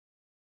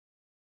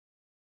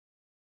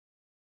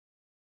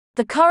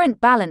The current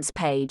balance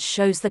page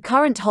shows the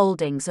current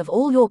holdings of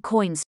all your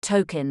coins,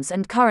 tokens,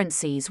 and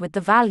currencies with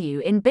the value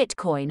in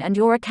Bitcoin and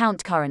your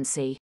account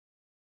currency.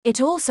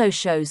 It also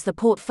shows the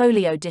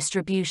portfolio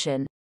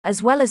distribution,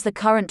 as well as the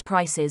current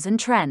prices and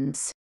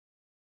trends.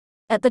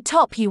 At the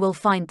top you will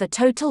find the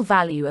total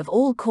value of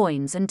all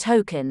coins and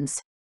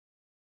tokens,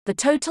 the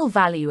total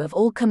value of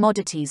all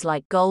commodities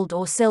like gold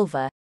or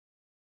silver,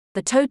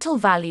 the total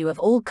value of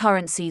all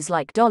currencies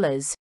like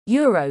dollars,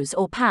 euros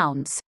or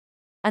pounds,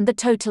 and the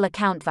total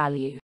account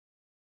value.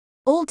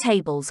 All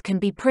tables can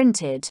be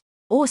printed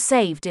or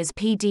saved as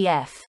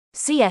PDF,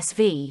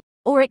 CSV,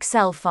 or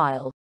Excel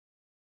file.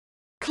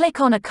 Click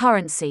on a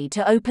currency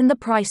to open the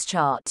price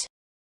chart.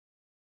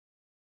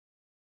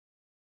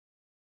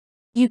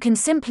 You can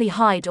simply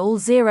hide all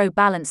zero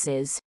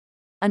balances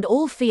and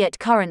all fiat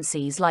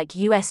currencies like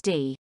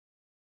USD.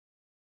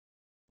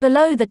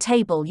 Below the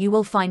table you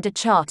will find a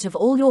chart of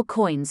all your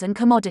coins and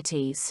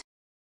commodities.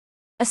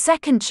 A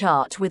second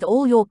chart with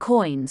all your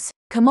coins,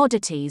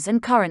 commodities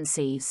and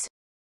currencies,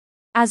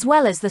 as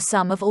well as the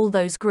sum of all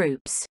those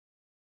groups.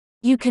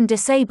 You can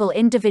disable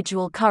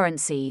individual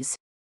currencies,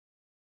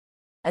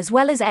 as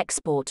well as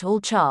export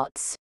all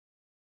charts.